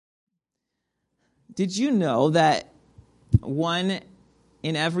Did you know that 1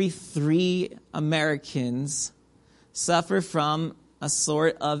 in every 3 Americans suffer from a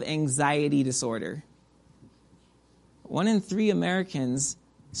sort of anxiety disorder? 1 in 3 Americans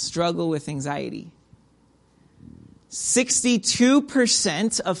struggle with anxiety.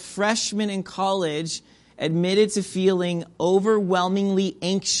 62% of freshmen in college admitted to feeling overwhelmingly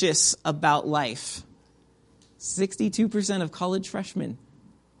anxious about life. 62% of college freshmen.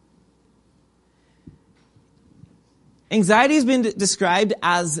 Anxiety has been described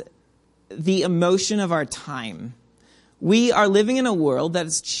as the emotion of our time. We are living in a world that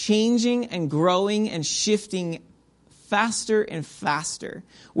is changing and growing and shifting faster and faster.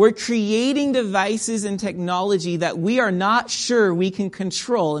 We're creating devices and technology that we are not sure we can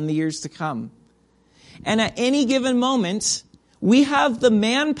control in the years to come. And at any given moment, we have the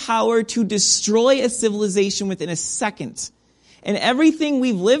manpower to destroy a civilization within a second. And everything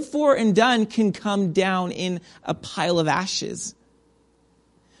we've lived for and done can come down in a pile of ashes.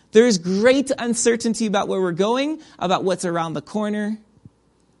 There is great uncertainty about where we're going, about what's around the corner.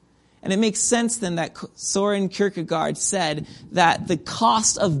 And it makes sense then that Soren Kierkegaard said that the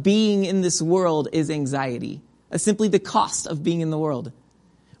cost of being in this world is anxiety. Simply the cost of being in the world.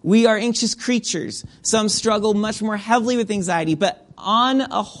 We are anxious creatures. Some struggle much more heavily with anxiety, but on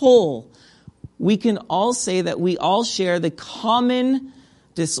a whole, we can all say that we all share the common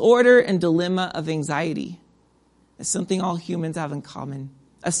disorder and dilemma of anxiety. It's something all humans have in common.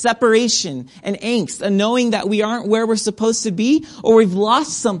 A separation, an angst, a knowing that we aren't where we're supposed to be, or we've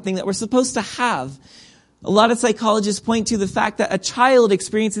lost something that we're supposed to have. A lot of psychologists point to the fact that a child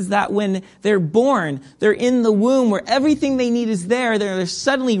experiences that when they're born. They're in the womb where everything they need is there. They're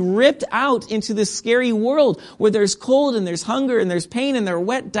suddenly ripped out into this scary world where there's cold and there's hunger and there's pain and there are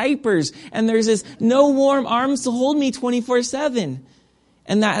wet diapers and there's this no warm arms to hold me 24/7.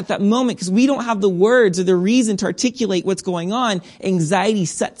 And that at that moment, because we don't have the words or the reason to articulate what's going on, anxiety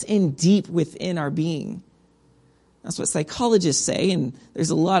sets in deep within our being. That's what psychologists say, and there's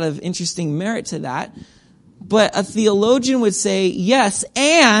a lot of interesting merit to that. But a theologian would say, yes,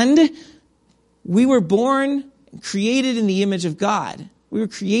 and we were born, created in the image of God. We were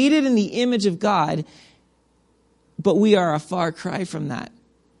created in the image of God, but we are a far cry from that.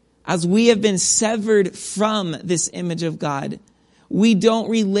 As we have been severed from this image of God, we don't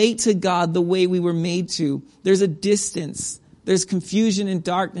relate to God the way we were made to. There's a distance. There's confusion and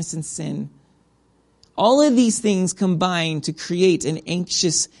darkness and sin. All of these things combine to create an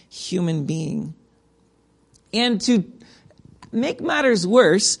anxious human being. And to make matters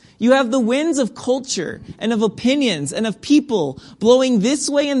worse, you have the winds of culture and of opinions and of people blowing this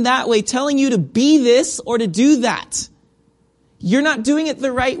way and that way, telling you to be this or to do that. You're not doing it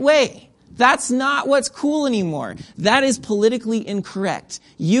the right way. That's not what's cool anymore. That is politically incorrect.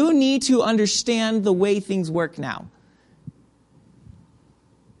 You need to understand the way things work now.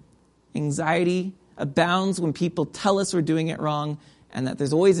 Anxiety abounds when people tell us we're doing it wrong and that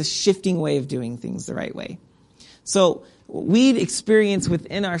there's always a shifting way of doing things the right way. So what we'd experience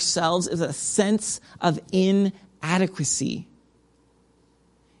within ourselves is a sense of inadequacy.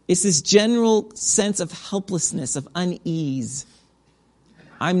 It's this general sense of helplessness, of unease.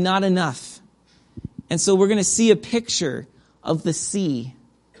 I'm not enough. And so we're going to see a picture of the sea.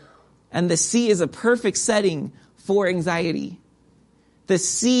 And the sea is a perfect setting for anxiety. The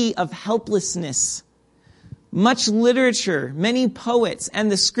sea of helplessness. Much literature, many poets,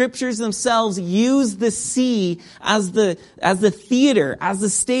 and the scriptures themselves use the sea as the theater, as the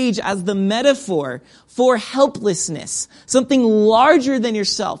stage, as the metaphor for helplessness. Something larger than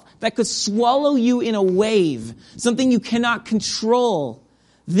yourself that could swallow you in a wave. Something you cannot control.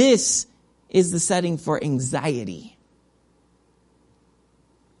 This is the setting for anxiety.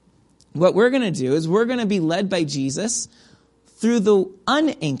 What we're going to do is we're going to be led by Jesus through the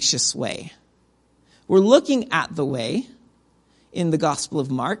unanxious way. We're looking at the way in the Gospel of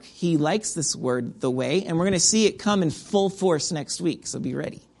Mark. He likes this word, the way, and we're going to see it come in full force next week, so be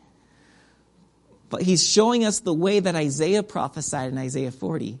ready. But he's showing us the way that Isaiah prophesied in Isaiah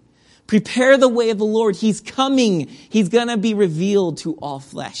 40. Prepare the way of the Lord. He's coming. He's going to be revealed to all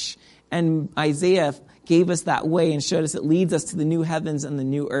flesh. And Isaiah gave us that way and showed us it leads us to the new heavens and the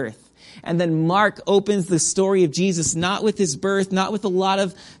new earth. And then Mark opens the story of Jesus, not with his birth, not with a lot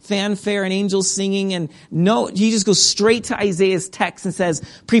of fanfare and angels singing. And no, he just goes straight to Isaiah's text and says,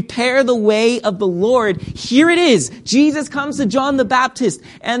 prepare the way of the Lord. Here it is. Jesus comes to John the Baptist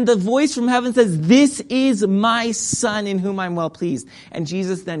and the voice from heaven says, this is my son in whom I'm well pleased. And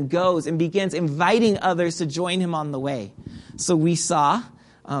Jesus then goes and begins inviting others to join him on the way. So we saw,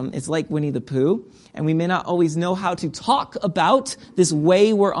 it's like Winnie the Pooh. And we may not always know how to talk about this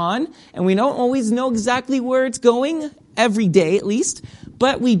way we're on. And we don't always know exactly where it's going, every day at least.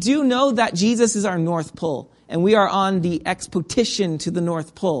 But we do know that Jesus is our North Pole. And we are on the expedition to the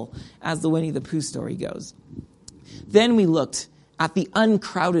North Pole, as the Winnie the Pooh story goes. Then we looked at the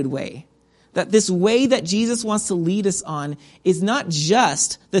uncrowded way. That this way that Jesus wants to lead us on is not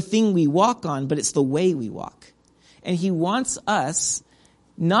just the thing we walk on, but it's the way we walk. And he wants us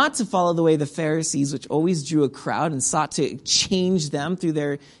not to follow the way of the Pharisees, which always drew a crowd and sought to change them through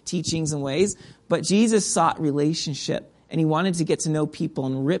their teachings and ways. But Jesus sought relationship, and he wanted to get to know people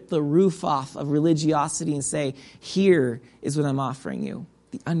and rip the roof off of religiosity and say, here is what I'm offering you,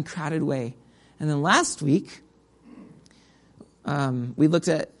 the uncrowded way. And then last week, we looked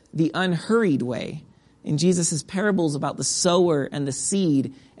at the unhurried way in Jesus' parables about the sower and the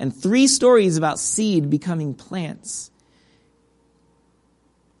seed, and 3 stories about seed becoming plants.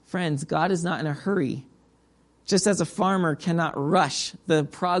 Friends, God is not in a hurry. Just as a farmer cannot rush the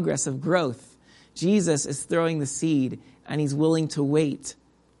progress of growth, Jesus is throwing the seed, and he's willing to wait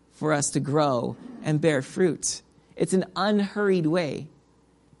for us to grow and bear fruit. It's an unhurried way.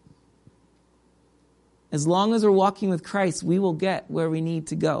 As long as we're walking with Christ, we will get where we need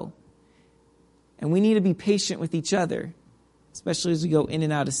to go. And we need to be patient with each other, especially as we go in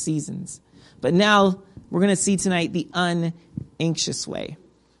and out of seasons. But now we're going to see tonight the unanxious way.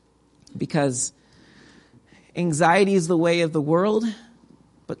 Because anxiety is the way of the world,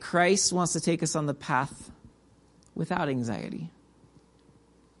 but Christ wants to take us on the path without anxiety.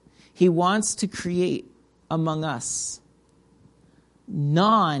 He wants to create among us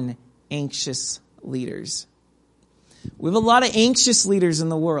non-anxious leaders. We have a lot of anxious leaders in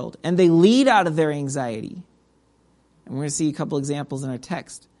the world, and they lead out of their anxiety. And we're going to see a couple examples in our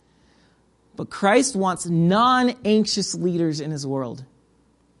text. But Christ wants non-anxious leaders in his world.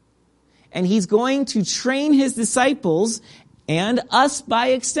 And he's going to train his disciples, and us by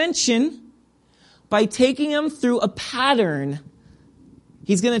extension, by taking them through a pattern.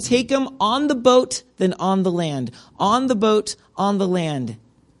 He's going to take them on the boat, then on the land. On the boat, on the land.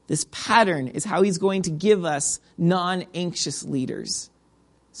 This pattern is how he's going to give us non-anxious leaders.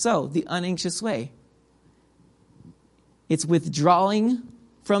 So, the unanxious way. It's withdrawing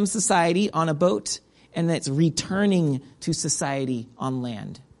from society on a boat, and it's returning to society on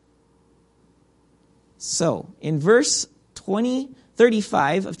land. So, in verse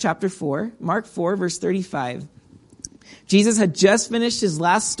 35 of chapter 4, Mark 4, verse 35, Jesus had just finished his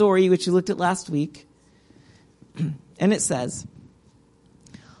last story, which we looked at last week. And it says,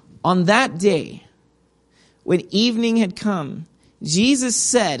 on that day, when evening had come, Jesus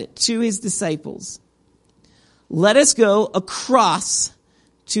said to his disciples, let us go across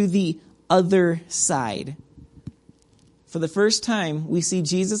to the other side. For the first time, we see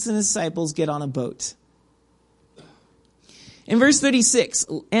Jesus and his disciples get on a boat. In verse 36,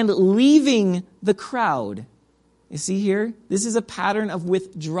 and leaving the crowd. You see here, this is a pattern of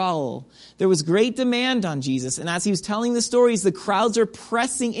withdrawal. There was great demand on Jesus. And as he was telling the stories, the crowds are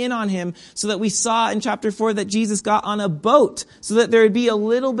pressing in on him, so that we saw in chapter 4 that Jesus got on a boat so that there would be a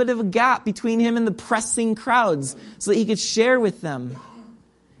little bit of a gap between him and the pressing crowds so that he could share with them.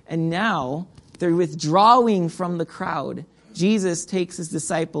 And now they're withdrawing from the crowd. Jesus takes his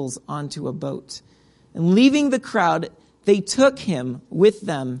disciples onto a boat. And leaving the crowd, they took him with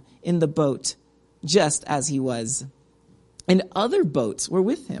them in the boat, just as he was. And other boats were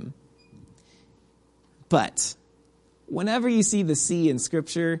with him. But whenever you see the sea in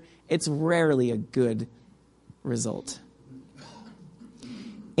Scripture, it's rarely a good result.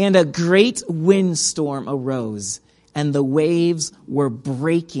 And a great windstorm arose, and the waves were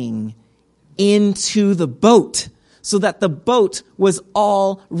breaking into the boat, so that the boat was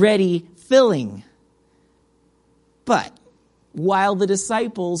already filling. But while the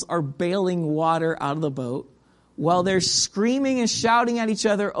disciples are bailing water out of the boat, while they're screaming and shouting at each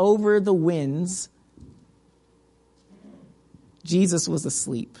other over the winds, Jesus was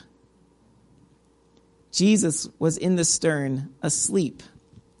asleep. Jesus was in the stern, asleep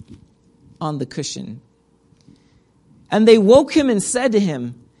on the cushion. And they woke him and said to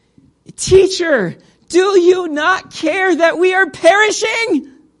him, "Teacher, do you not care that we are perishing?"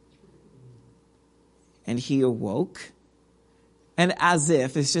 And he awoke, and as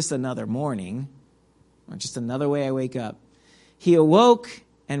if it's just another morning, or just another way I wake up, he awoke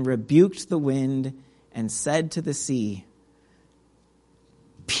and rebuked the wind and said to the sea,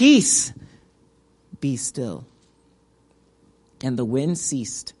 "Peace, be still." And the wind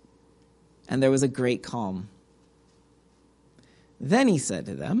ceased, and there was a great calm. Then he said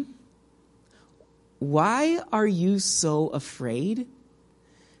to them, "Why are you so afraid?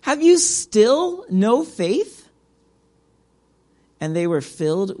 Have you still no faith? And they were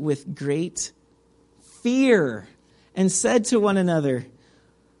filled with great fear and said to one another,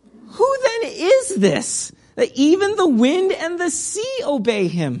 who then is this, that even the wind and the sea obey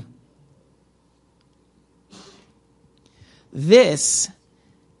him? This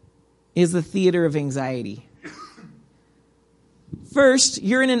is the theater of anxiety. First,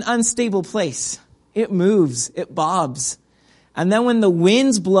 you're in an unstable place. It moves, it bobs. And then when the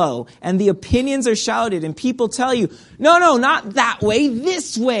winds blow and the opinions are shouted and people tell you, no, not that way,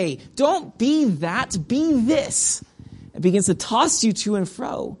 this way. Don't be that, be this. It begins to toss you to and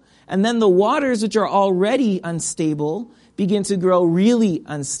fro. And then the waters, which are already unstable, begin to grow really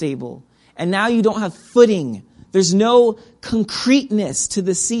unstable. And now you don't have footing. There's no concreteness to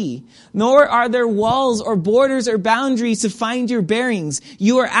the sea, nor are there walls or borders or boundaries to find your bearings.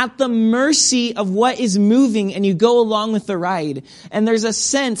 You are at the mercy of what is moving, and you go along with the ride. And there's a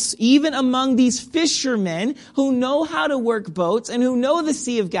sense, even among these fishermen who know how to work boats and who know the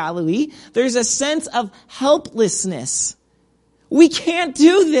Sea of Galilee, there's a sense of helplessness. We can't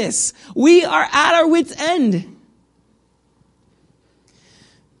do this. We are at our wits' end.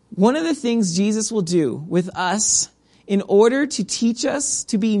 One of the things Jesus will do with us in order to teach us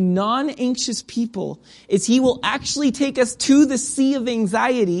to be non-anxious people is he will actually take us to the sea of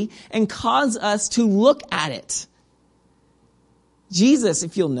anxiety and cause us to look at it. Jesus,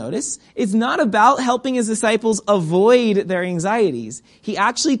 if you'll notice, is not about helping his disciples avoid their anxieties. He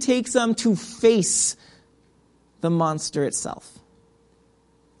actually takes them to face the monster itself.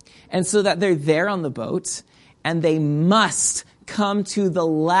 And so that they're there on the boat and they must come to the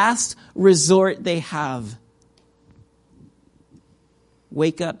last resort they have.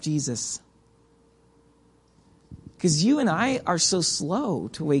 Wake up, Jesus. Because you and I are so slow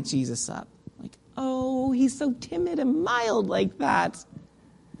to wake Jesus up. Like, oh, he's so timid and mild like that.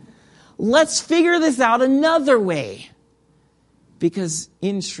 Let's figure this out another way. Because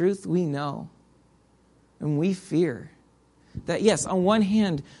in truth, we know and we fear that, yes, on one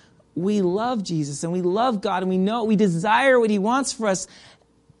hand, we love Jesus and we love God and we know we desire what he wants for us.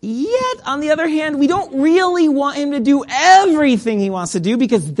 Yet, on the other hand, we don't really want him to do everything he wants to do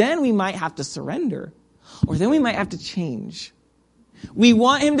because then we might have to surrender or then we might have to change. We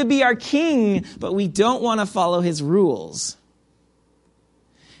want him to be our king, but we don't want to follow his rules.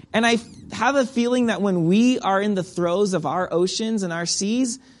 And I have a feeling that when we are in the throes of our oceans and our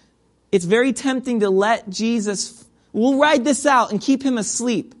seas, it's very tempting to let Jesus, we'll ride this out and keep him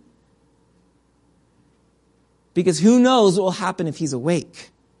asleep. Because who knows what will happen if he's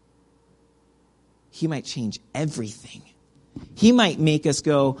awake? He might change everything. He might make us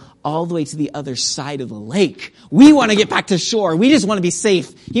go all the way to the other side of the lake. We want to get back to shore. We just want to be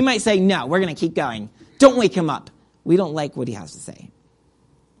safe. He might say, no, we're going to keep going. Don't wake him up. We don't like what he has to say.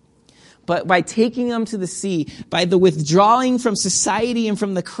 But by taking them to the sea, by the withdrawing from society and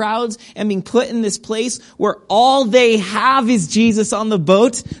from the crowds and being put in this place where all they have is Jesus on the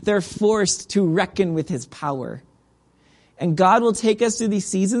boat, they're forced to reckon with his power. And God will take us through these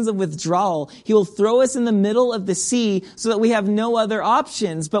seasons of withdrawal. He will throw us in the middle of the sea so that we have no other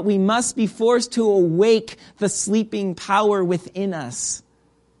options, but we must be forced to awake the sleeping power within us.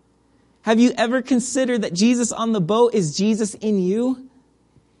 Have you ever considered that Jesus on the boat is Jesus in you?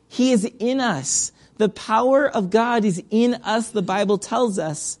 He is in us. The power of God is in us, the Bible tells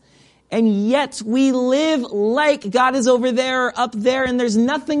us. And yet we live like God is over there or up there and there's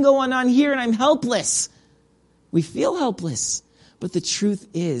nothing going on here and I'm helpless. We feel helpless. But the truth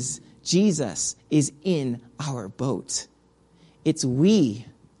is, Jesus is in our boat. It's we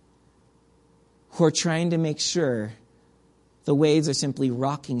who are trying to make sure the waves are simply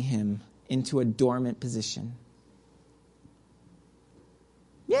rocking him into a dormant position.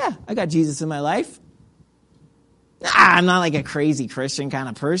 Yeah, I got Jesus in my life. I'm not like a crazy Christian kind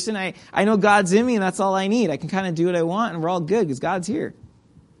of person. I know God's in me and that's all I need. I can kind of do what I want and we're all good because God's here.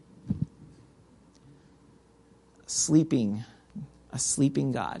 A sleeping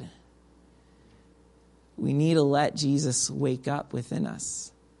God. We need to let Jesus wake up within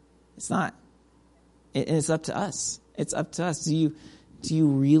us. It's up to us. It's up to us. Do you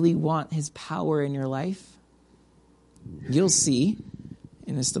really want his power in your life? You'll see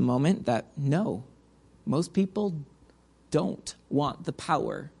in just a moment that no, most people don't want the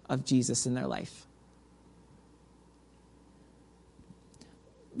power of Jesus in their life.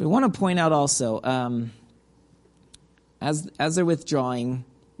 We want to point out also, as they're withdrawing,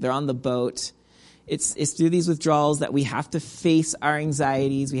 they're on the boat. It's through these withdrawals that we have to face our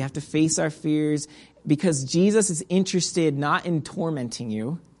anxieties, we have to face our fears, because Jesus is interested not in tormenting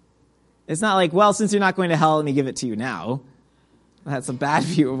you. It's not like, well, since you're not going to hell, let me give it to you now. That's a bad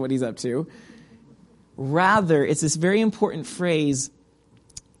view of what he's up to. Rather, it's this very important phrase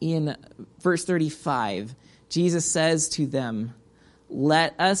in verse 35. Jesus says to them,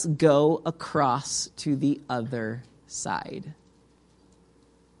 let us go across to the other side.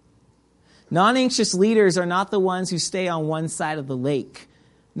 Non-anxious leaders are not the ones who stay on one side of the lake.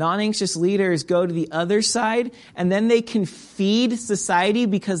 Non-anxious leaders go to the other side, and then they can feed society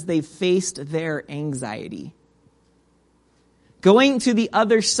because they've faced their anxiety. Going to the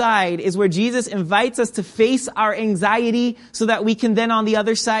other side is where Jesus invites us to face our anxiety so that we can then on the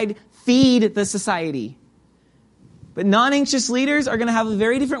other side feed the society. But non-anxious leaders are going to have a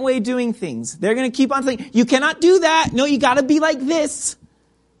very different way of doing things. They're going to keep on saying, you cannot do that. No, you got to be like this.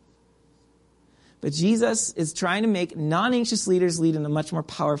 But Jesus is trying to make non-anxious leaders lead in a much more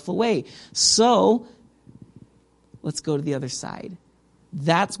powerful way. So, let's go to the other side.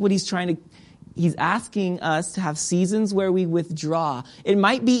 That's what he's asking us to have seasons where we withdraw. It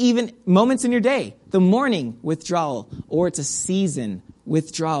might be even moments in your day. The morning withdrawal. Or it's a season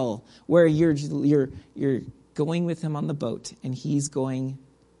withdrawal where you're going with him on the boat and he's going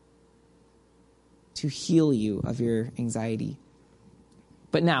to heal you of your anxiety.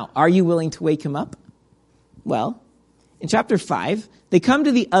 But now, are you willing to wake him up? Well, in chapter 5, they come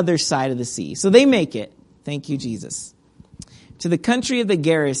to the other side of the sea. So they make it, thank you, Jesus, to the country of the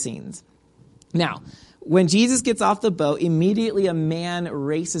Gerasenes. Now, when Jesus gets off the boat, immediately a man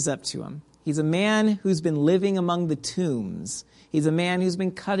races up to him. He's a man who's been living among the tombs. He's a man who's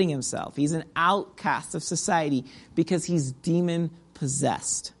been cutting himself. He's an outcast of society because he's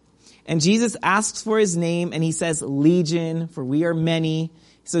demon-possessed. And Jesus asks for his name, and he says, Legion, for we are many.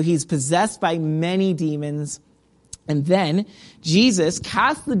 So he's possessed by many demons. And then Jesus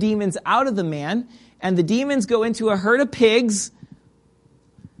casts the demons out of the man, and the demons go into a herd of pigs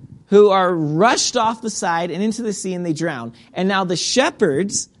who are rushed off the side and into the sea, and they drown. And now the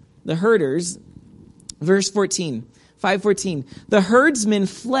shepherds, the herders, verse 14, 5:14, the herdsmen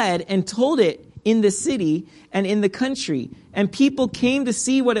fled and told it in the city and in the country. And people came to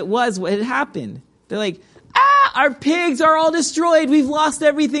see what had happened. They're like, our pigs are all destroyed. We've lost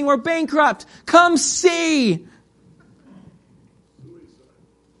everything. We're bankrupt. Come see.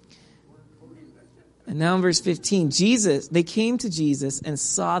 And now in verse 15, they came to Jesus and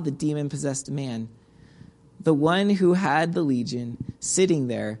saw the demon-possessed man, the one who had the legion, sitting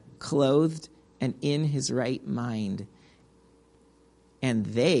there, clothed and in his right mind. And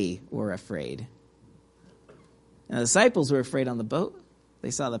they were afraid. Now, the disciples were afraid on the boat.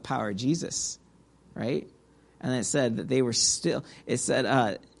 They saw the power of Jesus, right? And it said that they were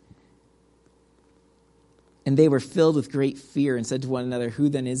and they were filled with great fear and said to one another, who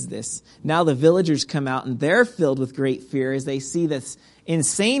then is this? Now the villagers come out and they're filled with great fear as they see this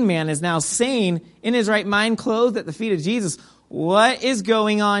insane man is now sane, in his right mind, clothed at the feet of Jesus. What is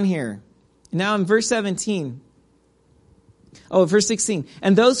going on here? Now in verse 16.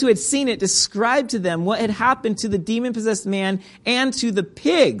 And those who had seen it described to them what had happened to the demon-possessed man and to the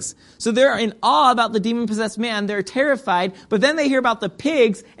pigs. So they're in awe about the demon-possessed man. They're terrified. But then they hear about the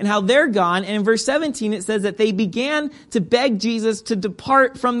pigs and how they're gone. And in verse 17, it says that they began to beg Jesus to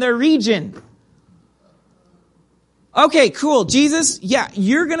depart from their region. Okay, cool. Jesus, yeah,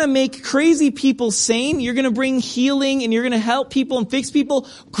 you're going to make crazy people sane. You're going to bring healing and you're going to help people and fix people.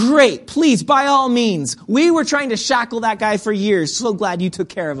 Great. Please, by all means. We were trying to shackle that guy for years. So glad you took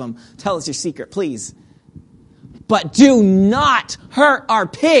care of him. Tell us your secret, please. But do not hurt our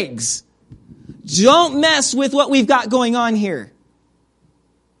pigs. Don't mess with what we've got going on here.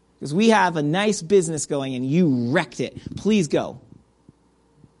 Because we have a nice business going and you wrecked it. Please go.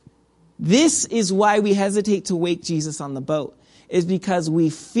 This is why we hesitate to wake Jesus on the boat, is because we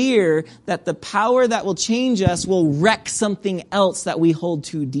fear that the power that will change us will wreck something else that we hold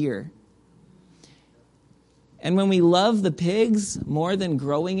too dear. And when we love the pigs more than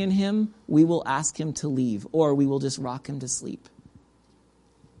growing in him, we will ask him to leave, or we will just rock him to sleep.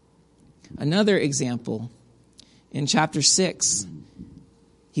 Another example, in chapter 6,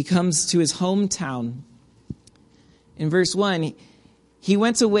 he comes to his hometown. In verse 1, he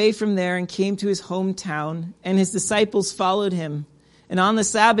went away from there and came to his hometown, and his disciples followed him. And on the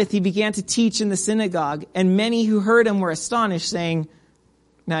Sabbath he began to teach in the synagogue, and many who heard him were astonished, saying,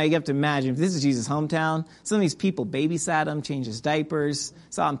 now you have to imagine, if this is Jesus' hometown, some of these people babysat him, changed his diapers,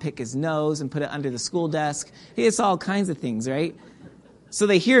 saw him pick his nose and put it under the school desk. He saw all kinds of things, right? So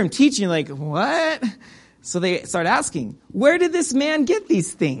they hear him teaching, like, what? So they start asking, where did this man get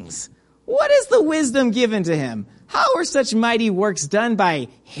these things? What is the wisdom given to him? How are such mighty works done by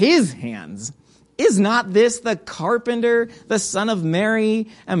his hands? Is not this the carpenter, the son of Mary,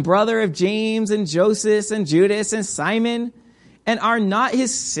 and brother of James and Joseph and Judas and Simon? And are not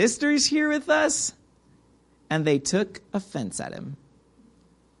his sisters here with us? And they took offense at him.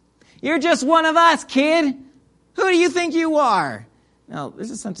 You're just one of us, kid. Who do you think you are? Now,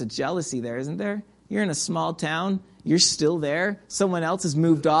 there's a sense of jealousy there, isn't there? You're in a small town. You're still there. Someone else has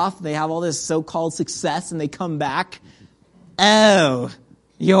moved off. They have all this so-called success, and they come back. Oh,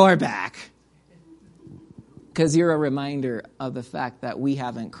 you're back. Because you're a reminder of the fact that we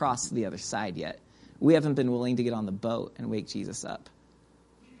haven't crossed the other side yet. We haven't been willing to get on the boat and wake Jesus up.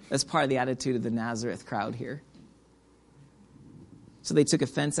 That's part of the attitude of the Nazareth crowd here. So they took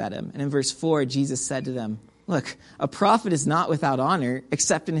offense at him. And in verse 4, Jesus said to them, look, a prophet is not without honor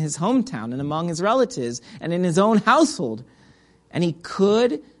except in his hometown and among his relatives and in his own household. And he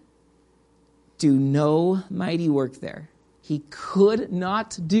could do no mighty work there. He could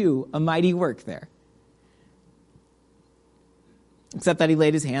not do a mighty work there. Except that he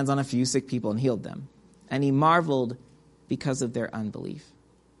laid his hands on a few sick people and healed them. And he marveled because of their unbelief.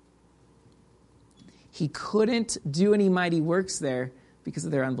 He couldn't do any mighty works there because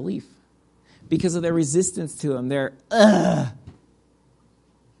of their unbelief. Because of their resistance to him. Their,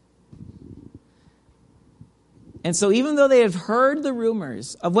 And so even though they have heard the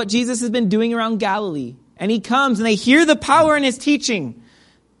rumors of what Jesus has been doing around Galilee, and he comes and they hear the power in his teaching,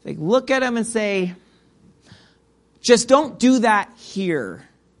 they look at him and say, just don't do that here.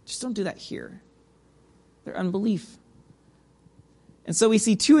 Just don't do that here. Their unbelief. And so we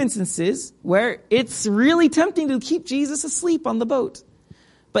see two instances where it's really tempting to keep Jesus asleep on the boat.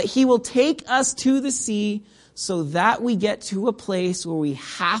 But he will take us to the sea so that we get to a place where we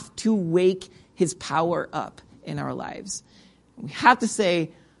have to wake his power up in our lives. We have to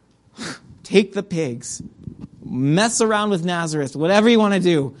say, take the pigs, mess around with Nazareth, whatever you want to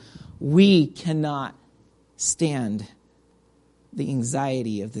do. We cannot stand the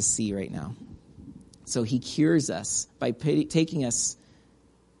anxiety of the sea right now. So he cures us by taking us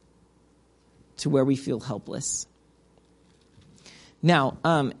to where we feel helpless. Now,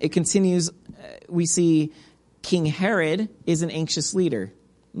 it continues. We see King Herod is an anxious leader.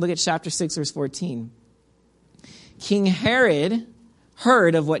 Look at chapter 6, verse 14. King Herod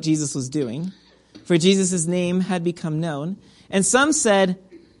heard of what Jesus was doing, for Jesus' name had become known. And some said,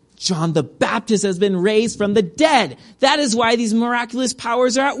 John the Baptist has been raised from the dead. That is why these miraculous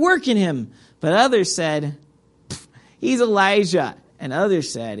powers are at work in him. But others said, he's Elijah. And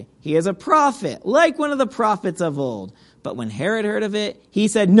others said, he is a prophet, like one of the prophets of old. But when Herod heard of it, he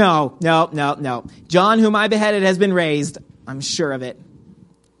said, no. John, whom I beheaded, has been raised. I'm sure of it.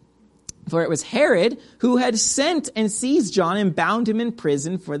 For it was Herod who had sent and seized John and bound him in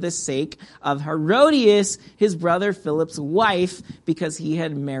prison for the sake of Herodias, his brother Philip's wife, because he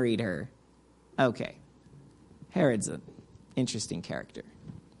had married her. Okay. Herod's an interesting character.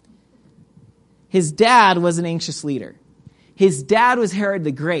 His dad was an anxious leader. His dad was Herod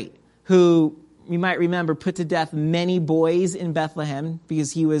the Great, who, you might remember, put to death many boys in Bethlehem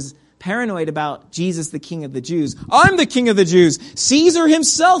because he was paranoid about Jesus, the King of the Jews. I'm the King of the Jews. Caesar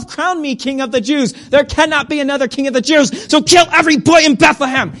himself crowned me King of the Jews. There cannot be another King of the Jews. So kill every boy in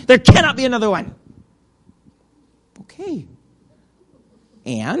Bethlehem. There cannot be another one. Okay.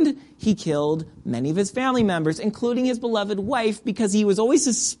 And he killed many of his family members, including his beloved wife, because he was always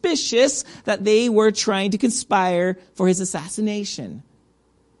suspicious that they were trying to conspire for his assassination.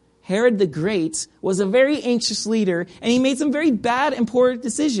 Herod the Great was a very anxious leader, and he made some very bad and poor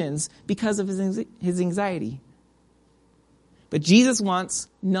decisions because of his anxiety. But Jesus wants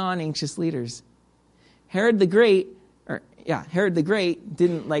non-anxious leaders. Herod the Great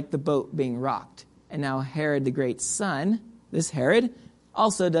didn't like the boat being rocked. And now Herod the Great's son, this Herod,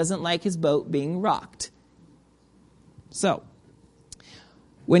 also doesn't like his boat being rocked. So,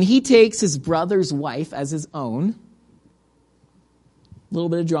 when he takes his brother's wife as his own, a little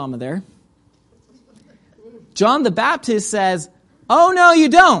bit of drama there. John the Baptist says, oh, no, you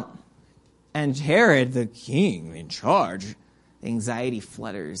don't. And Herod, the king in charge, anxiety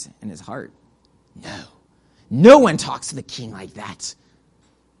flutters in his heart. No one talks to the king like that.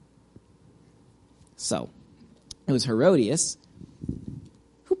 So, it was Herodias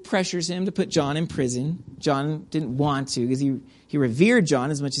who pressures him to put John in prison. John didn't want to because he revered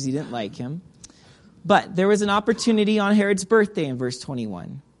John as much as he didn't like him. But there was an opportunity on Herod's birthday in verse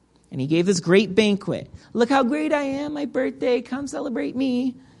 21. And he gave this great banquet. Look how great I am, my birthday, come celebrate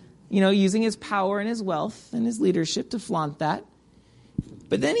me. Using his power and his wealth and his leadership to flaunt that.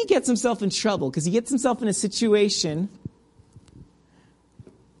 But then he gets himself in trouble because he gets himself in a situation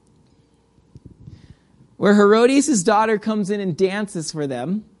where Herodias' daughter comes in and dances for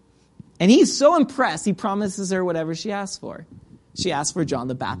them. And he's so impressed, he promises her whatever she asks for. She asks for John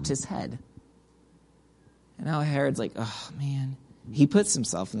the Baptist's head. And now Herod's like, oh, man. He puts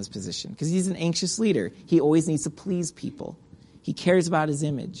himself in this position because he's an anxious leader. He always needs to please people. He cares about his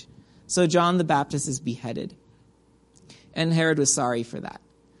image. So John the Baptist is beheaded. And Herod was sorry for that.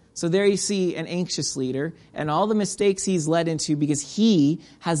 So there you see an anxious leader and all the mistakes he's led into because he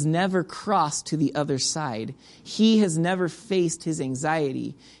has never crossed to the other side. He has never faced his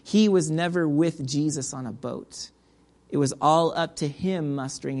anxiety. He was never with Jesus on a boat. It was all up to him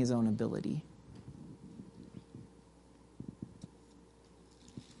mustering his own ability.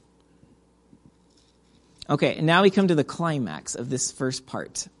 Okay, and now we come to the climax of this first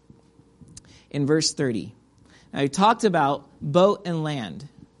part. In verse 30. Now we talked about boat and land.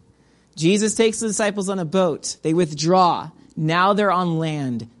 Jesus takes the disciples on a boat. They withdraw. Now they're on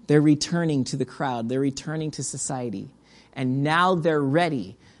land. They're returning to the crowd. They're returning to society. And now they're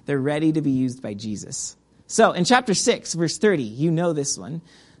ready. They're ready to be used by Jesus. So in chapter 6, verse 30, you know this one.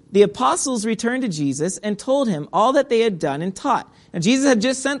 The apostles returned to Jesus and told him all that they had done and taught. Now, Jesus had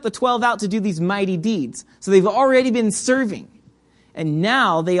just sent the 12 out to do these mighty deeds. So they've already been serving. And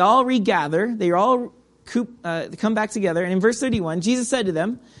now they all regather. They all come back together. And in verse 31, Jesus said to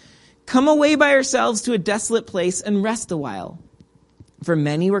them, come away by yourselves to a desolate place and rest a while. For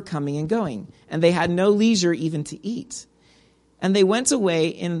many were coming and going, and they had no leisure even to eat. And they went away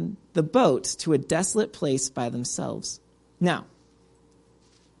in the boat to a desolate place by themselves. Now,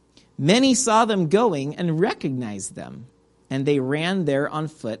 many saw them going and recognized them, and they ran there on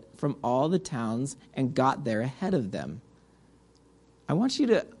foot from all the towns and got there ahead of them. I want you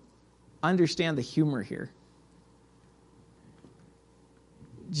to understand the humor here.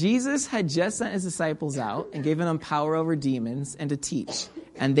 Jesus had just sent his disciples out and given them power over demons and to teach.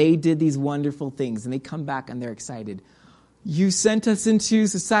 And they did these wonderful things. And they come back and they're excited. You sent us into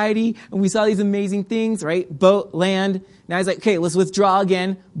society and we saw these amazing things, right? Boat, land. Now he's like, okay, let's withdraw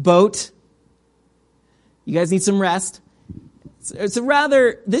again. Boat. You guys need some rest.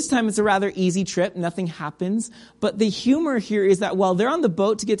 This time it's a rather easy trip. Nothing happens. But the humor here is that while they're on the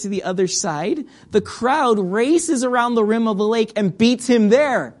boat to get to the other side, the crowd races around the rim of the lake and beats him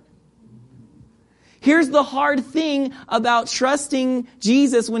there. Here's the hard thing about trusting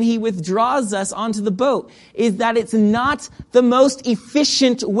Jesus when he withdraws us onto the boat, is that it's not the most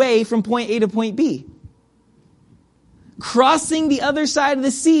efficient way from point A to point B. Crossing the other side of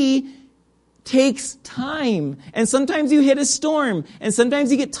the sea takes time. And sometimes you hit a storm. And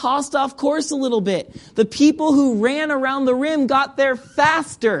sometimes you get tossed off course a little bit. The people who ran around the rim got there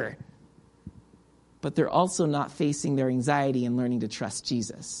faster. But they're also not facing their anxiety and learning to trust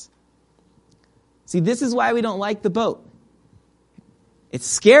Jesus. See, this is why we don't like the boat. It's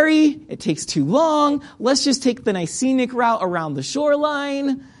scary. It takes too long. Let's just take the nice scenic route around the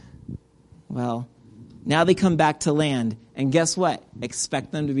shoreline. Well, now they come back to land. And guess what?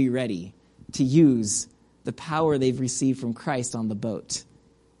 Expect them to be ready to use the power they've received from Christ on the boat,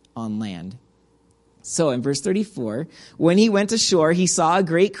 on land. So in verse 34, when he went ashore, he saw a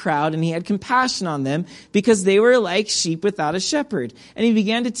great crowd and he had compassion on them because they were like sheep without a shepherd. And he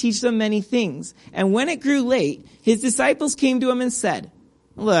began to teach them many things. And when it grew late, his disciples came to him and said,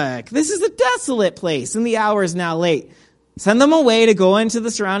 look, this is a desolate place and the hour is now late. Send them away to go into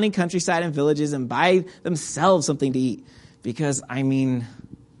the surrounding countryside and villages and buy themselves something to eat. Because,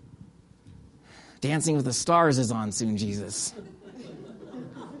 Dancing with the Stars is on soon, Jesus.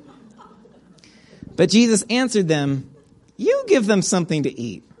 But Jesus answered them, you give them something to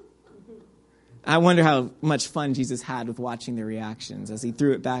eat. I wonder how much fun Jesus had with watching their reactions as he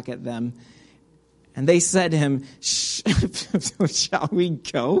threw it back at them. And they said to him, shall we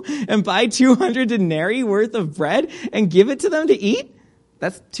go and buy 200 denarii worth of bread and give it to them to eat?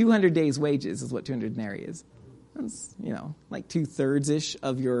 That's 200 days' wages is what 200 denarii is. That's, like 2/3-ish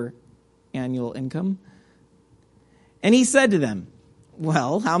of your annual income. And he said to them,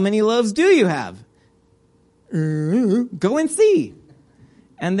 well, how many loaves do you have? Go and see.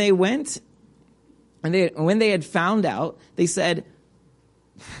 And they went, and when they had found out, they said,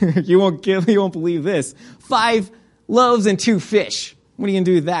 you won't believe this. 5 loaves and 2 fish. What are you going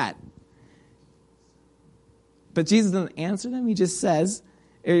to do with that? But Jesus doesn't answer them. It just says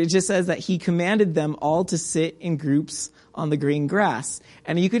that he commanded them all to sit in groups on the green grass.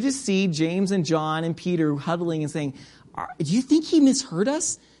 And you could just see James and John and Peter huddling and saying, do you think he misheard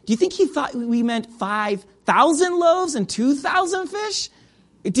us? Do you think he thought we meant 5,000 loaves and 2,000 fish?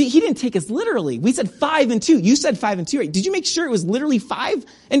 He didn't take us literally. We said 5 and 2. You said 5 and 2. Right? Did you make sure it was literally 5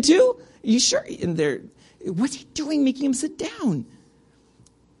 and 2? Are you sure? And what's he doing making him sit down?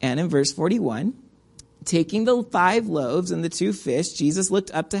 And in verse 41, taking the 5 loaves and the 2 fish, Jesus looked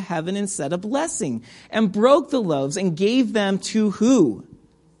up to heaven and said a blessing and broke the loaves and gave them to who?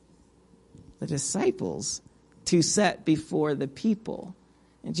 The disciples. to set before the people.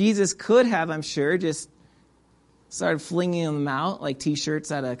 And Jesus could have, I'm sure, just started flinging them out like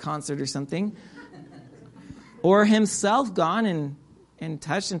T-shirts at a concert or something. Or himself gone and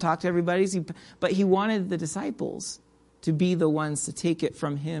touched and talked to everybody. But he wanted the disciples to be the ones to take it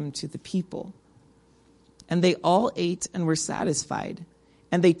from him to the people. And they all ate and were satisfied.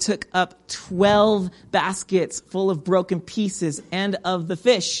 And they took up 12 baskets full of broken pieces and of the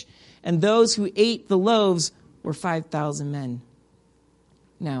fish. And those who ate the loaves were 5,000 men.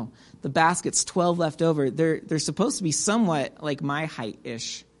 Now, the baskets, 12 left over, they're supposed to be somewhat like my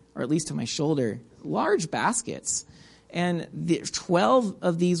height-ish, or at least to my shoulder. Large baskets. And 12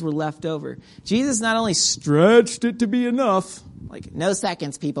 of these were left over. Jesus not only stretched it to be enough, like, no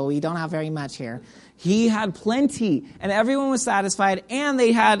seconds, people, we don't have very much here. He had plenty, and everyone was satisfied, and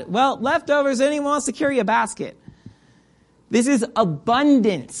they had, leftovers. Anyone wants to carry a basket? This is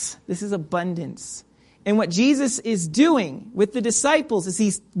abundance. This is abundance. And what Jesus is doing with the disciples is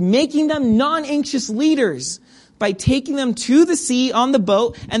he's making them non-anxious leaders by taking them to the sea on the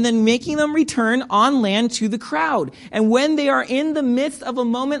boat and then making them return on land to the crowd. And when they are in the midst of a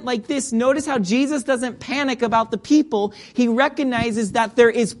moment like this, notice how Jesus doesn't panic about the people. He recognizes that there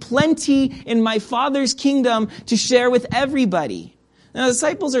is plenty in my Father's kingdom to share with everybody. Now, the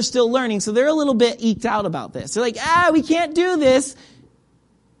disciples are still learning, so they're a little bit eked out about this. They're like, we can't do this.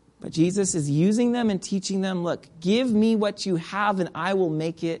 But Jesus is using them and teaching them, look, give me what you have and I will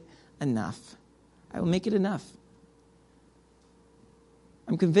make it enough. I will make it enough.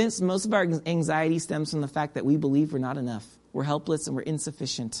 I'm convinced most of our anxiety stems from the fact that we believe we're not enough. We're helpless and we're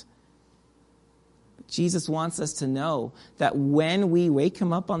insufficient. But Jesus wants us to know that when we wake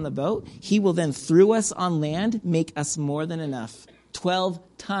him up on the boat, he will then, through us on land, make us more than enough. 12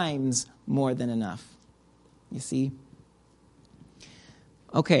 times more than enough. You see?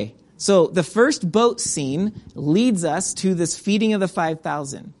 Okay, so the first boat scene leads us to this feeding of the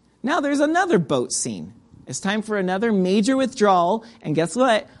 5,000. Now there's another boat scene. It's time for another major withdrawal, and guess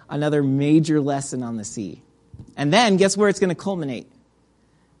what? Another major lesson on the sea. And then, guess where it's going to culminate?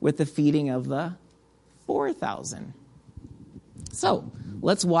 With the feeding of the 4,000. So,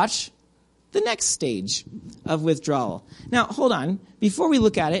 let's watch the next stage of withdrawal. Now, hold on. Before we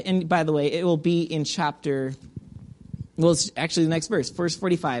look at it, and by the way, it will be in chapter, it's actually the next verse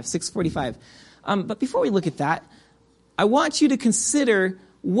 45, 6:45. But before we look at that, I want you to consider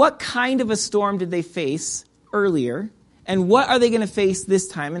what kind of a storm did they face earlier, and what are they going to face this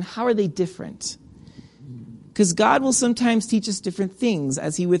time, and how are they different? Because God will sometimes teach us different things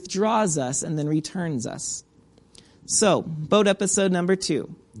as he withdraws us and then returns us. So, boat episode number 2,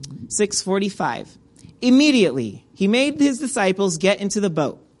 6:45. Immediately, he made his disciples get into the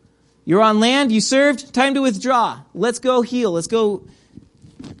boat. You're on land, you served, time to withdraw. Let's go heal, let's go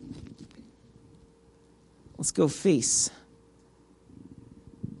face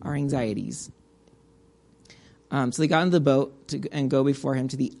our anxieties. So they got into the boat and go before him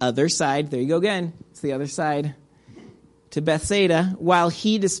to the other side. There you go again. It's the other side. To Bethsaida, while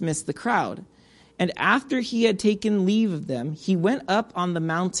he dismissed the crowd. And after he had taken leave of them, he went up on the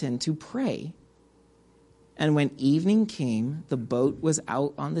mountain to pray. And when evening came, the boat was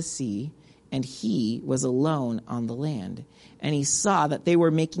out on the sea, and he was alone on the land. And he saw that they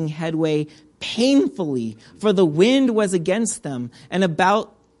were making headway painfully, for the wind was against them. And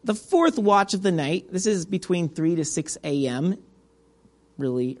about the 4th watch of the night, this is between 3 to 6 a.m.,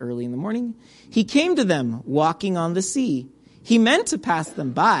 really early in the morning, he came to them walking on the sea. He meant to pass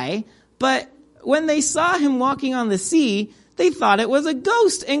them by, but when they saw him walking on the sea, they thought it was a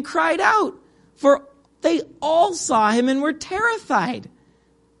ghost and cried out, for they all saw him and were terrified.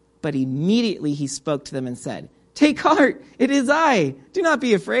 But immediately he spoke to them and said, "Take heart, it is I. Do not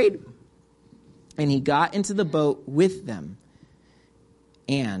be afraid." And he got into the boat with them,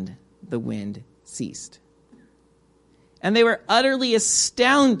 and the wind ceased. And they were utterly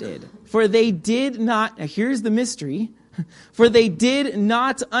astounded, for they did not, now here's the mystery, for they did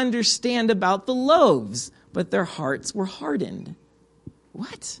not understand about the loaves, but their hearts were hardened.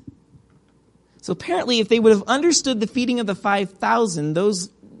 What? So apparently if they would have understood the feeding of the 5,000, those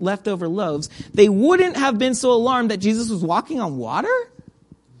leftover loaves, they wouldn't have been so alarmed that Jesus was walking on water?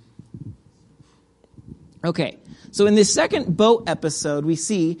 Okay, so in this second boat episode, we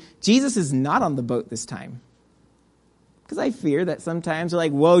see Jesus is not on the boat this time. Because I fear that sometimes we're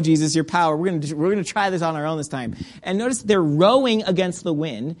like, whoa, Jesus, your power. We're going to try this on our own this time. And notice they're rowing against the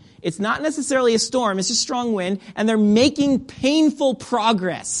wind. It's not necessarily a storm. It's just strong wind. And they're making painful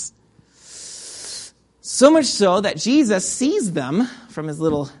progress. So much so that Jesus sees them from his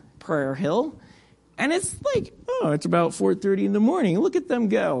little prayer hill. And it's like, it's about 4:30 in the morning. Look at them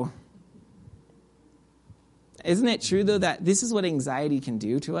go. Isn't it true, though, that this is what anxiety can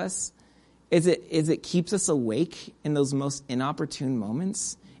do to us? Is it keeps us awake in those most inopportune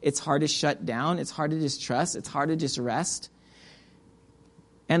moments. It's hard to shut down. It's hard to just trust. It's hard to just rest.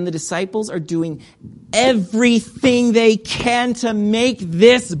 And the disciples are doing everything they can to make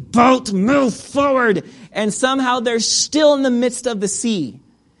this boat move forward. And somehow they're still in the midst of the sea.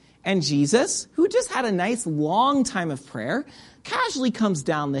 And Jesus, who just had a nice long time of prayer, casually comes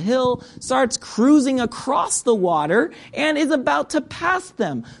down the hill, starts cruising across the water, and is about to pass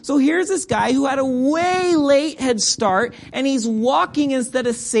them. So here's this guy who had a way late head start, and he's walking instead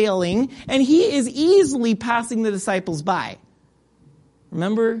of sailing, and he is easily passing the disciples by.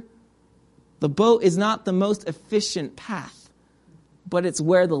 Remember, the boat is not the most efficient path, but it's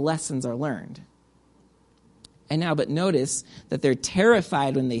where the lessons are learned. And now, but notice that they're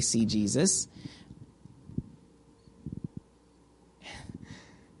terrified when they see Jesus.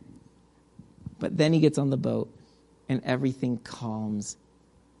 But then he gets on the boat and everything calms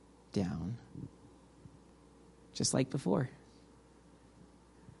down. Just like before.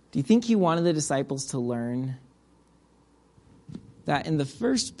 Do you think he wanted the disciples to learn that in the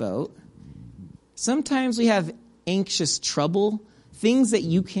first boat, sometimes we have anxious trouble, things that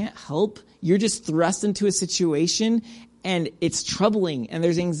you can't help. You're just thrust into a situation and it's troubling and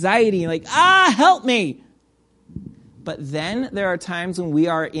there's anxiety. You're like, help me. But then there are times when we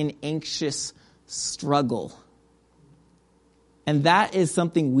are in anxious struggle. And that is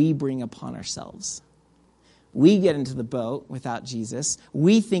something we bring upon ourselves. We get into the boat without Jesus.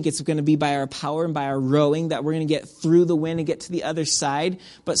 We think it's going to be by our power and by our rowing that we're going to get through the wind and get to the other side.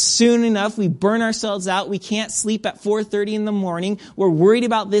 But soon enough, we burn ourselves out. We can't sleep at 4:30 in the morning. We're worried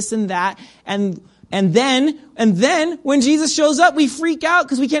about this and that. And then when Jesus shows up, we freak out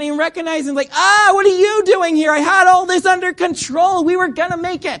because we can't even recognize him. Like, what are you doing here? I had all this under control. We were going to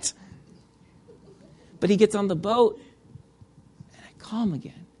make it. But he gets on the boat and I calm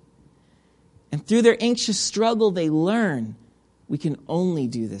again. And through their anxious struggle, they learn we can only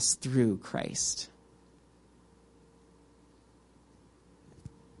do this through Christ.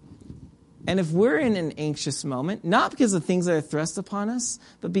 And if we're in an anxious moment, not because of things that are thrust upon us,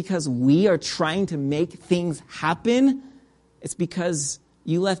 but because we are trying to make things happen, it's because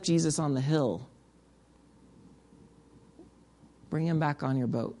you left Jesus on the hill. Bring him back on your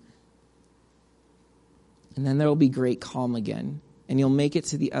boat. And then there will be great calm again, and you'll make it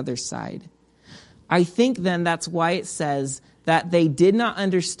to the other side. I think then that's why it says that they did not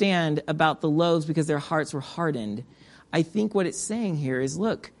understand about the loaves because their hearts were hardened. I think what it's saying here is,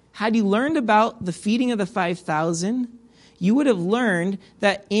 look, had you learned about the feeding of the 5,000, you would have learned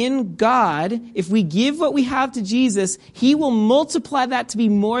that in God, if we give what we have to Jesus, he will multiply that to be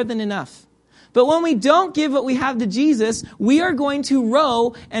more than enough. But when we don't give what we have to Jesus, we are going to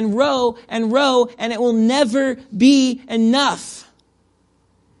row and row and row, and it will never be enough.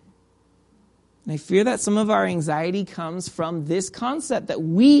 And I fear that some of our anxiety comes from this concept that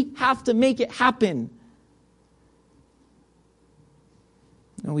we have to make it happen.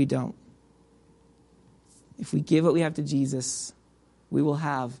 No, we don't. If we give what we have to Jesus, we will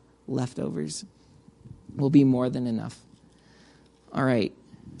have leftovers. Will be more than enough. All right.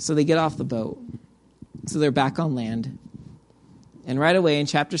 So they get off the boat. So they're back on land. And right away in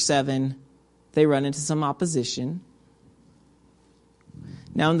chapter 7, they run into some opposition.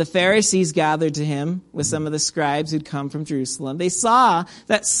 Now, when the Pharisees gathered to him with some of the scribes who'd come from Jerusalem, they saw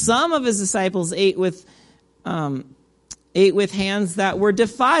that some of his disciples ate with hands that were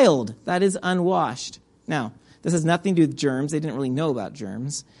defiled, that is, unwashed. Now, this has nothing to do with germs. They didn't really know about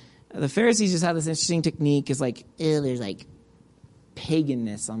germs. The Pharisees just had this interesting technique. It's like, there's like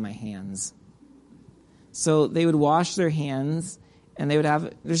paganness on my hands. So they would wash their hands, and they would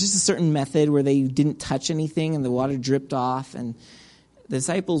have, there's just a certain method where they didn't touch anything and the water dripped off, and the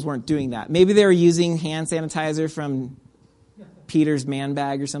disciples weren't doing that. Maybe they were using hand sanitizer from Peter's man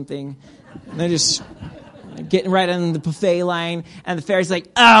bag or something. And they're just getting right on the buffet line, and the Pharisees are like,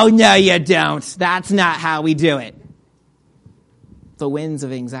 oh, no, you don't. That's not how we do it. The winds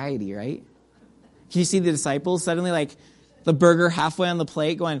of anxiety, right? Can you see the disciples suddenly like the burger halfway on the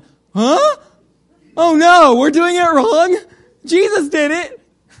plate going, huh? Oh no, we're doing it wrong. Jesus did it.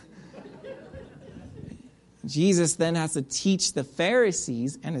 Jesus then has to teach the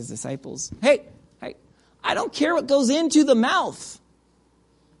Pharisees and his disciples, hey, I don't care what goes into the mouth.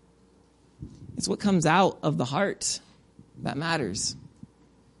 It's what comes out of the heart that matters.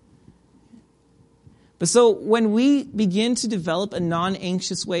 But so when we begin to develop a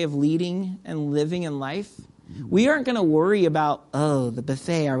non-anxious way of leading and living in life, we aren't going to worry about, the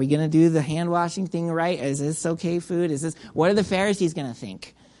buffet. Are we going to do the hand washing thing right? Is this okay food? What are the Pharisees going to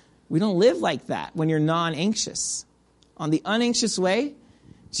think? We don't live like that when you're non-anxious. On the unanxious way,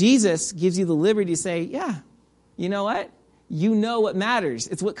 Jesus gives you the liberty to say, yeah, you know what? You know what matters.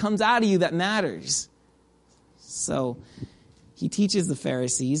 It's what comes out of you that matters. So he teaches the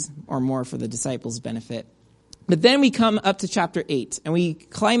Pharisees, or more for the disciples' benefit. But then we come up to chapter 8, and we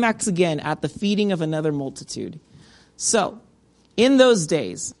climax again at the feeding of another multitude. So, in those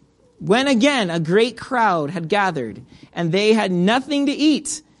days, when again a great crowd had gathered, and they had nothing to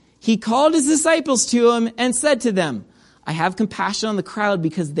eat, he called his disciples to him and said to them, I have compassion on the crowd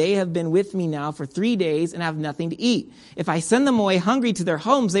because they have been with me now for 3 days and have nothing to eat. If I send them away hungry to their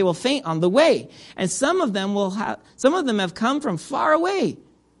homes, they will faint on the way. And some of them have come from far away.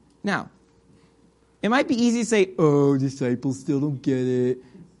 Now, it might be easy to say, oh, disciples still don't get it.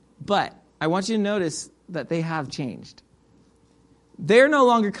 But I want you to notice that they have changed. They're no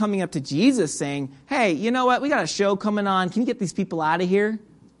longer coming up to Jesus saying, hey, you know what? We got a show coming on. Can you get these people out of here?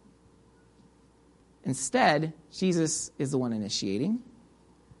 Instead, Jesus is the one initiating.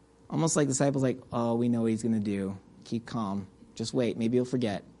 Almost like the disciples like, oh, we know what he's going to do. Keep calm. Just wait. Maybe he'll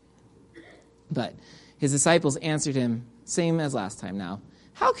forget. But his disciples answered him, same as last time now.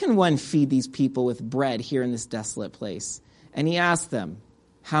 How can one feed these people with bread here in this desolate place? And he asked them,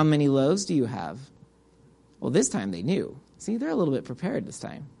 how many loaves do you have? Well, this time they knew. See, they're a little bit prepared this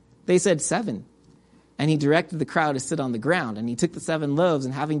time. They said 7. And he directed the crowd to sit on the ground. And he took the 7 loaves,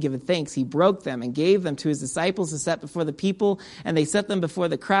 and having given thanks, he broke them and gave them to his disciples to set before the people. And they set them before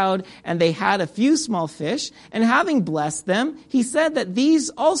the crowd. And they had a few small fish. And having blessed them, he said that these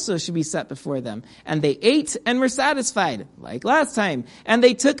also should be set before them. And they ate and were satisfied, like last time. And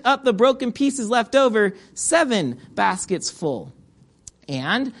they took up the broken pieces left over, 7 baskets full.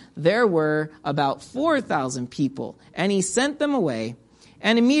 And there were about 4,000 people. And he sent them away.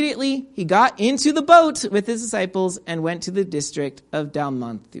 And immediately he got into the boat with his disciples and went to the district of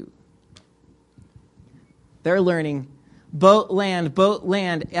Dalmanutha. They're learning boat,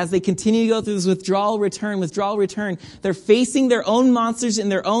 land. As they continue to go through this withdrawal, return. They're facing their own monsters in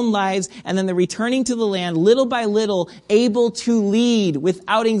their own lives, and then they're returning to the land little by little, able to lead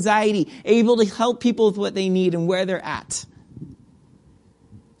without anxiety, able to help people with what they need and where they're at.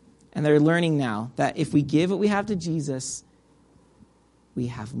 And they're learning now that if we give what we have to Jesus, we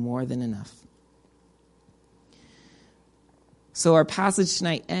have more than enough. So our passage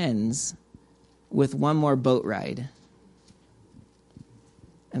tonight ends with one more boat ride.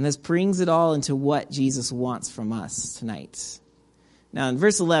 And this brings it all into what Jesus wants from us tonight. Now in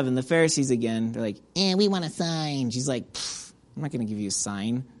verse 11, the Pharisees again, they're like, we want a sign. Jesus like, I'm not going to give you a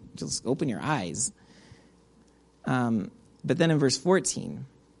sign. Just open your eyes. But then in verse 14,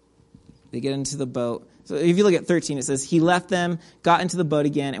 they get into the boat. So if you look at 13, it says, he left them, got into the boat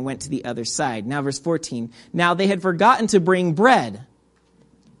again, and went to the other side. Now verse 14, now they had forgotten to bring bread,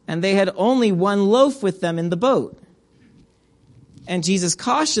 and they had only 1 loaf with them in the boat. And Jesus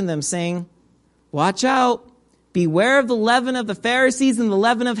cautioned them, saying, watch out, beware of the leaven of the Pharisees and the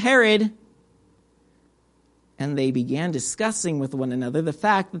leaven of Herod. And they began discussing with one another the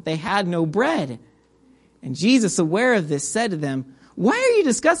fact that they had no bread. And Jesus, aware of this, said to them, why are you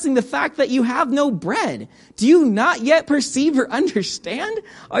discussing the fact that you have no bread? Do you not yet perceive or understand?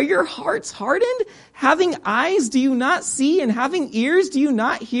 Are your hearts hardened? Having eyes, do you not see? And having ears, do you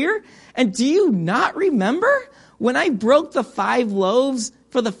not hear? And do you not remember when I broke the 5 loaves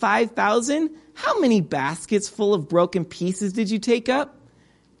for the 5,000? How many baskets full of broken pieces did you take up?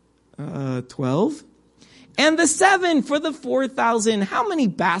 12. And the 7 for the 4,000, how many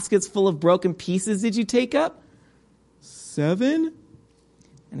baskets full of broken pieces did you take up? 7.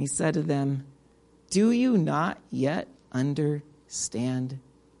 And he said to them, do you not yet understand?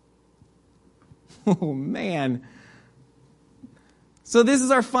 Oh, man. So this is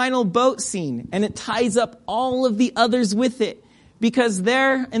our final boat scene, and it ties up all of the others with it. Because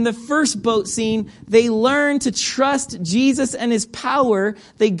there, in the first boat scene, they learn to trust Jesus and his power.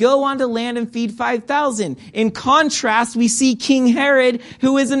 They go on to land and feed 5,000. In contrast, we see King Herod,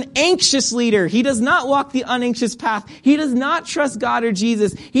 who is an anxious leader. He does not walk the unanxious path. He does not trust God or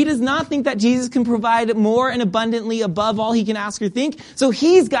Jesus. He does not think that Jesus can provide more and abundantly above all he can ask or think. So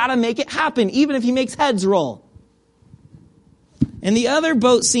he's got to make it happen, even if he makes heads roll. In the other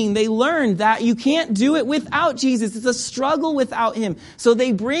boat scene, they learned that you can't do it without Jesus. It's a struggle without him. So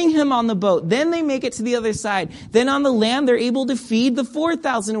they bring him on the boat. Then they make it to the other side. Then on the land, they're able to feed the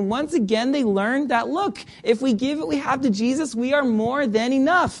 4,000. And once again, they learned that, look, if we give what we have to Jesus, we are more than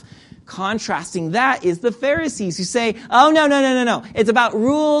enough. Contrasting that is the Pharisees who say, oh, no. It's about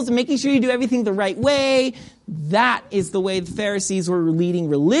rules and making sure you do everything the right way. That is the way the Pharisees were leading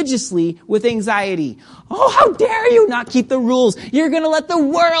religiously with anxiety. Oh, how dare you not keep the rules? You're going to let the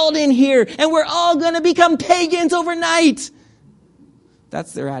world in here, and we're all going to become pagans overnight.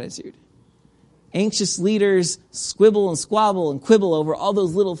 That's their attitude. Anxious leaders squibble and squabble and quibble over all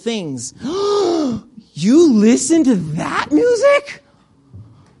those little things. You listen to that music?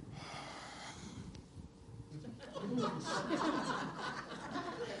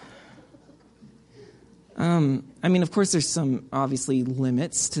 I mean, of course, there's some obviously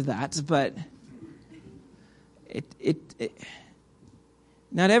limits to that, but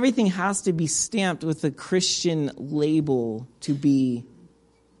not everything has to be stamped with a Christian label to be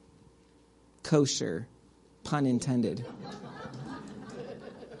kosher, pun intended.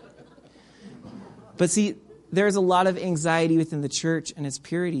 But see, there's a lot of anxiety within the church and its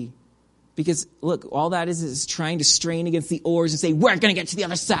purity. Because, look, all that is trying to strain against the oars and say, we're going to get to the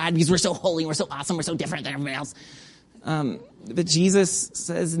other side because we're so holy, we're so awesome, we're so different than everybody else. But Jesus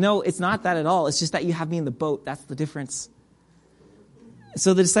says, no, it's not that at all. It's just that you have me in the boat. That's the difference.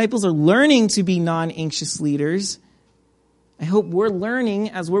 So the disciples are learning to be non-anxious leaders. I hope we're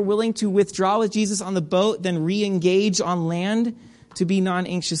learning, as we're willing to withdraw with Jesus on the boat, then re-engage on land, to be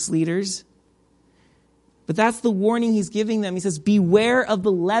non-anxious leaders. But that's the warning he's giving them. He says, beware of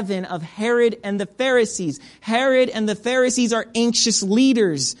the leaven of Herod and the Pharisees. Herod and the Pharisees are anxious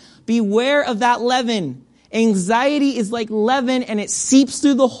leaders. Beware of that leaven. Anxiety is like leaven, and it seeps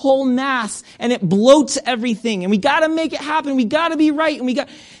through the whole mass, and it bloats everything. And we got to make it happen. We got to be right. And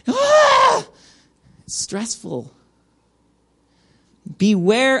it's stressful.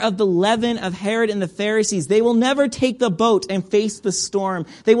 Beware of the leaven of Herod and the Pharisees. They will never take the boat and face the storm.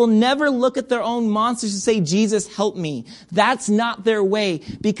 They will never look at their own monsters and say, Jesus, help me. That's not their way,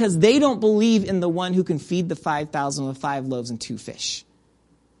 because they don't believe in the one who can feed the 5,000 with 5 loaves and 2 fish.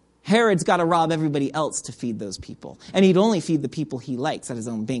 Herod's got to rob everybody else to feed those people. And he'd only feed the people he likes at his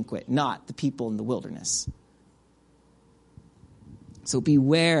own banquet, not the people in the wilderness. So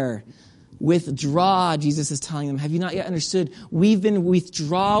beware. Withdraw, Jesus is telling them. Have you not yet understood? We've been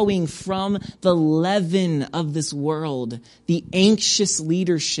withdrawing from the leaven of this world, the anxious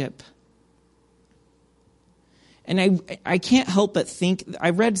leadership. And I can't help but think,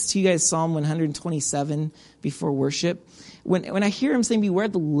 I read to you guys Psalm 127 before worship. When I hear him saying, beware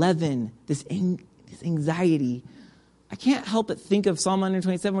the leaven, this anxiety, I can't help but think of Psalm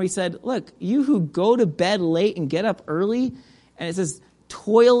 127 where he said, look, you who go to bed late and get up early, and it says,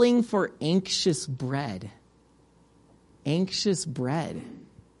 toiling for anxious bread. Anxious bread.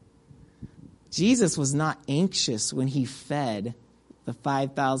 Jesus was not anxious when he fed the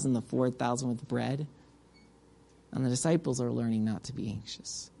 5,000, the 4,000 with bread. And the disciples are learning not to be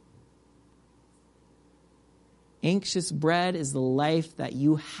anxious. Anxious bread is the life that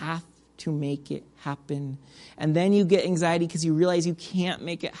you have to make it happen. And then you get anxiety because you realize you can't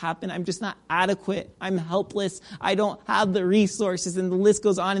make it happen. I'm just not adequate. I'm helpless. I don't have the resources, and the list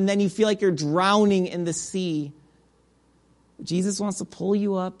goes on. And then you feel like you're drowning in the sea. Jesus wants to pull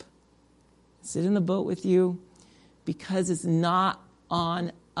you up, sit in the boat with you, because it's not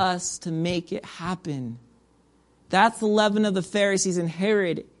on us to make it happen. That's the leaven of the Pharisees and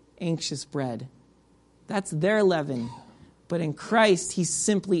Herod, anxious bread. That's their leaven. But in Christ, he's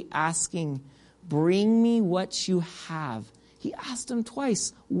simply asking, bring me what you have. He asked him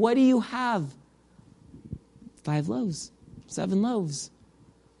twice, what do you have? 5 loaves, 7 loaves.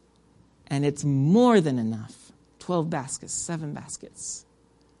 And it's more than enough. 12 baskets, 7 baskets.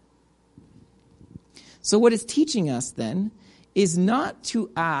 So what it's teaching us then is not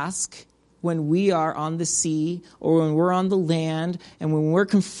to ask when we are on the sea or when we're on the land and when we're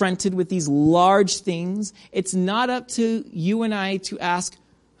confronted with these large things. It's not up to you and I to ask,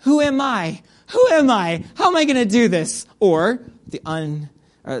 who am I? Who am I? How am I going to do this? Or the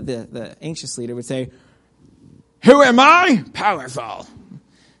anxious leader would say, who am I? Powerful.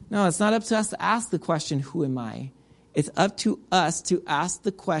 No, it's not up to us to ask the question, who am I? It's up to us to ask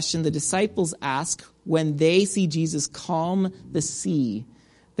the question the disciples ask when they see Jesus calm the sea.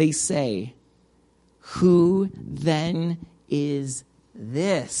 They say, who then is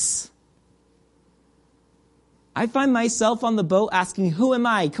this? I find myself on the boat asking, who am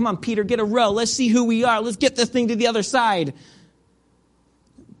I? Come on, Peter, get a row. Let's see who we are. Let's get this thing to the other side.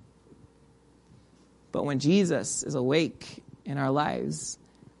 But when Jesus is awake in our lives,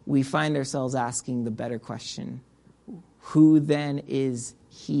 we find ourselves asking the better question, who then is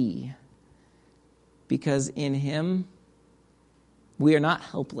he? Because in him, we are not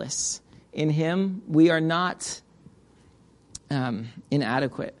helpless. In him, we are not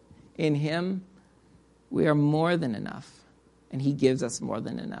inadequate. In him, we are more than enough. And he gives us more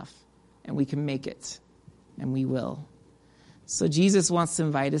than enough. And we can make it. And we will. So Jesus wants to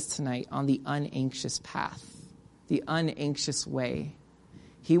invite us tonight on the unanxious path, the unanxious way.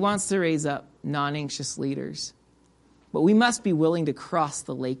 He wants to raise up non-anxious leaders. But we must be willing to cross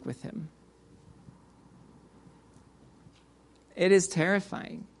the lake with him. It is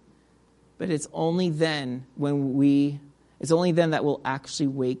terrifying. But it's only then that we'll actually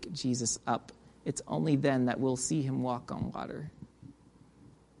wake Jesus up. It's only then that we'll see him walk on water.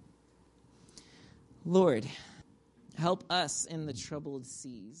 Lord, help us in the troubled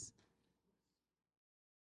seas.